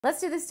Let's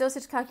do this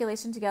dosage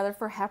calculation together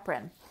for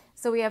heparin.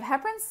 So we have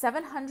heparin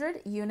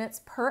 700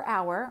 units per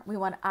hour. We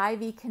want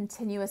IV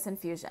continuous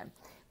infusion.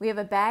 We have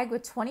a bag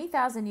with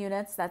 20,000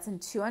 units. That's in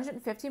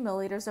 250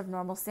 milliliters of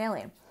normal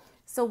saline.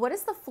 So what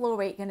is the flow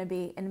rate going to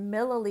be in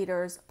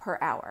milliliters per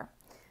hour?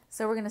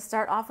 So we're going to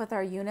start off with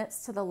our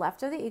units to the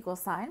left of the equal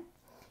sign.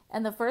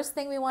 And the first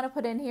thing we want to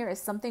put in here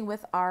is something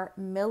with our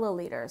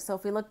milliliters. So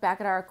if we look back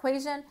at our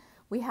equation,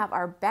 we have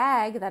our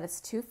bag that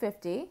is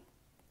 250.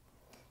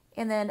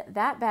 And then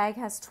that bag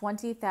has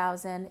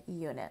 20,000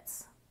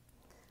 units.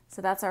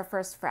 So that's our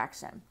first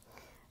fraction.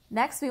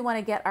 Next, we want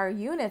to get our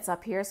units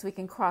up here so we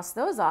can cross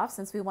those off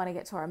since we want to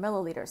get to our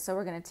milliliters. So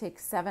we're going to take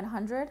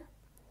 700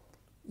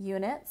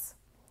 units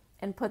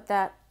and put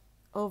that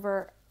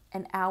over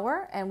an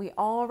hour. And we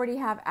already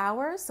have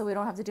hours, so we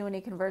don't have to do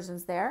any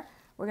conversions there.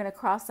 We're going to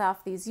cross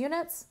off these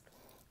units.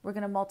 We're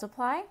going to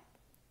multiply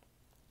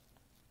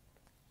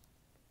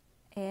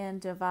and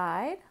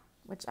divide,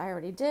 which I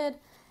already did.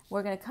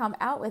 We're going to come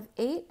out with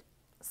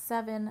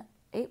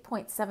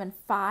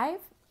 8.75,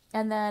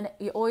 and then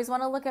you always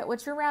want to look at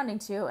what you're rounding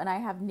to, and I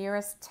have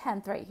nearest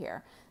tenth right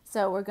here.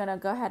 So we're going to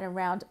go ahead and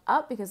round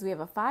up because we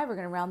have a 5. We're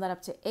going to round that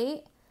up to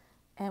 8,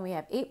 and we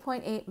have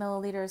 8.8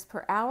 milliliters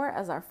per hour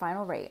as our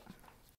final rate.